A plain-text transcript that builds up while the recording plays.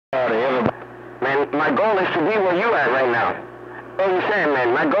Everybody. Man, my goal is to be where you at right now. What you saying,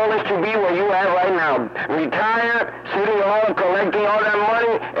 man? My goal is to be where you at right now. Retire, sitting home, collecting all that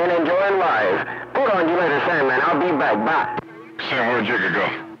money, and enjoying life. Put on you later, Sam, man. I'll be back. Bye. Sam, where'd Jigga go?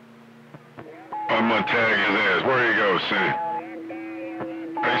 I'm gonna tag his ass. Where he go, Sam?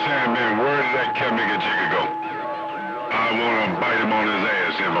 Hey, Sam, man, where did that cat nigga Jigga go? I wanna bite him on his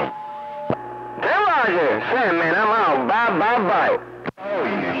ass, Info. Tell Roger. Sam, man, I'm out. Bye. Oh,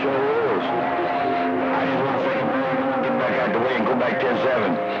 you sure is. I just want to get back out the way and go back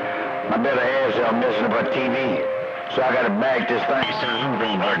 10-7. My better ass are messing up our TV. So I gotta bag this thing. He says I'm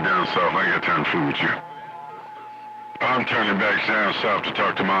going back down south. I ain't got time to fool with you. I'm turning back down south to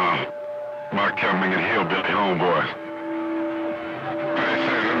talk to my coming and hillbilly homeboys. Hey,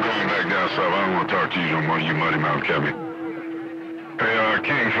 Sam, I'm going back down south. I don't want to talk to you no more, you muddy mouth Kevin. Hey,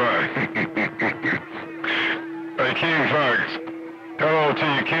 King Fox. Hey, King Fox. Hello to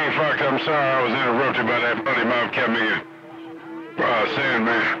you, King Fox. I'm sorry I was interrupted by that muddy mouth Kevin.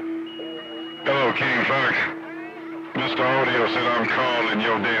 Sandman. Hello, King Fox. Mr. Audio said I'm calling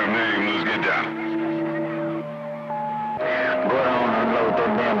your damn name. Let's get down. Go on and unload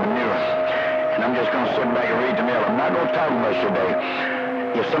that damn manure. And I'm just gonna sit back and read the mail. I'm not gonna talk much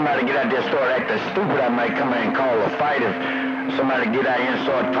today. If somebody get out there and start acting stupid, I might come in and call a fight. If somebody get out here and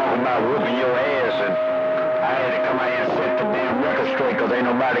start talking about whooping your ass, and I had to come out here and set the damn record straight, because ain't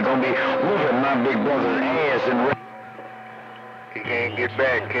nobody gonna be whooping my big brother's ass and You can't get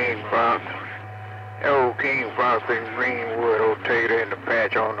back, King Fox. Old King Fox in Greenwood, old Tater in the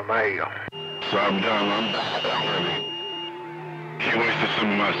patch on the mail. So I'm done. I'm back already. He wasted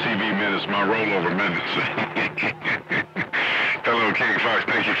some of my CV minutes, my rollover minutes. Hello, King Fox.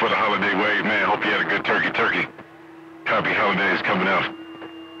 Thank you for the holiday wave, man. Hope you had a good turkey. Happy holidays coming up.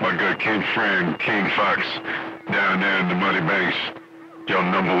 My good King friend, King Fox, down there in the Muddy Banks. Your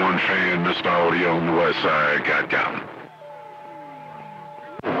number one fan, Mr. Audio on the west side. Goddamn.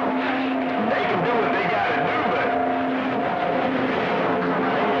 they can do what they gotta do, but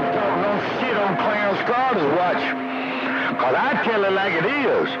talk no shit on Clarence Carter's watch. Cause I tell it like it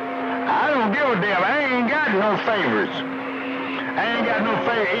is. I don't give a damn. I ain't got no favorites. I ain't got no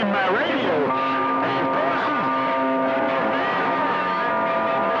favorite in my radio.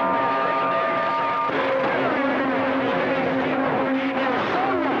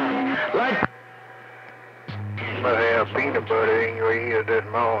 You must have peanut butter in your ears this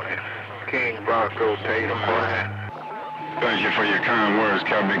morning. King Fox, old Tater boy. Thank you for your kind words,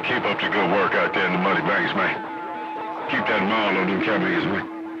 Captain. Keep up the good work out there in the Muddy Banks, man. Keep that mile on them Captains, man.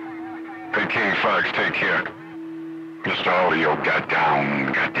 Hey, King Fox, take care. Mr. Audio, got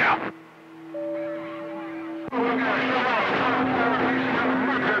down.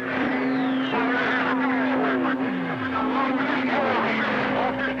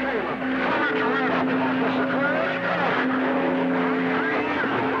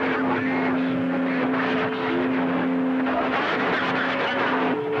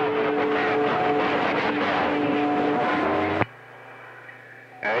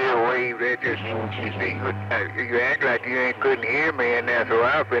 You act like you couldn't hear me, and that's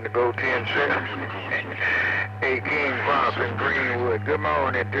why I'm finna go 10 seconds. Hey, King Fox in Greenwood, good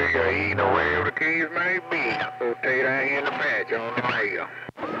morning to you. Eating wherever the keys may be. So Tater, I in the patch on the mail.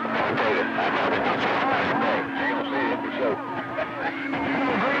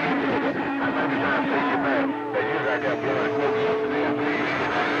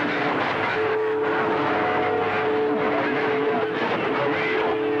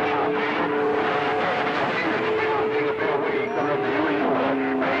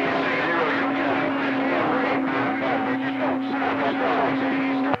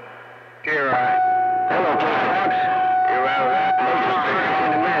 Hello, King Fox.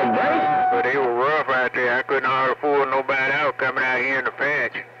 But they were rough out there. I couldn't hardly fool nobody out coming out here in the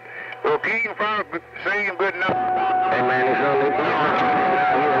patch. Well, King Fox seemed good enough. Hey, man, it's only...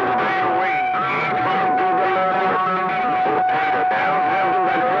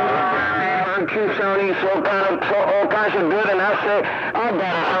 Keeps on these all kinds of good, and I say, I gotta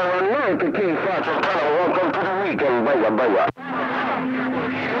have a name to King Fox and tell her, welcome to the weekend, baya.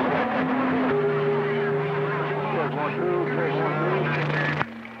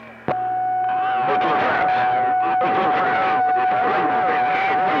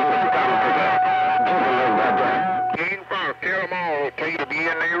 King Fox, tell them all, Tater to be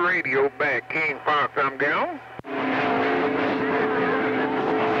in their radio back. King Fox, I'm gone.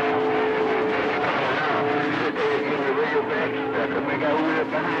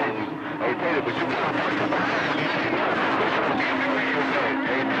 Behind you. Hey, Tater, but you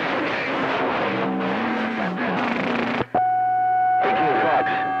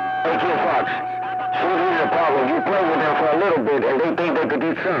King Fox. See, here's the problem. You play with them for a little bit, and they think they could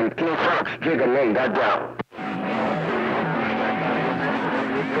do something. King Fox, Jiggaman, got down.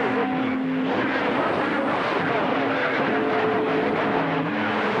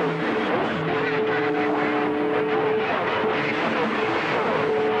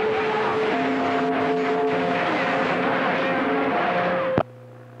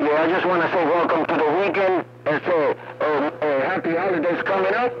 I just want to say welcome to the weekend and say happy holidays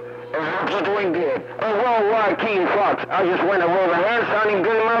coming up and hope you're doing good. Worldwide King Fox. I just went away with hand sounding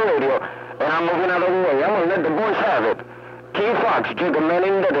good in my radio and I'm moving out of the way. I'm going to let the boys have it. King Fox, Jiggaman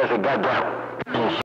in the desert, goddamn.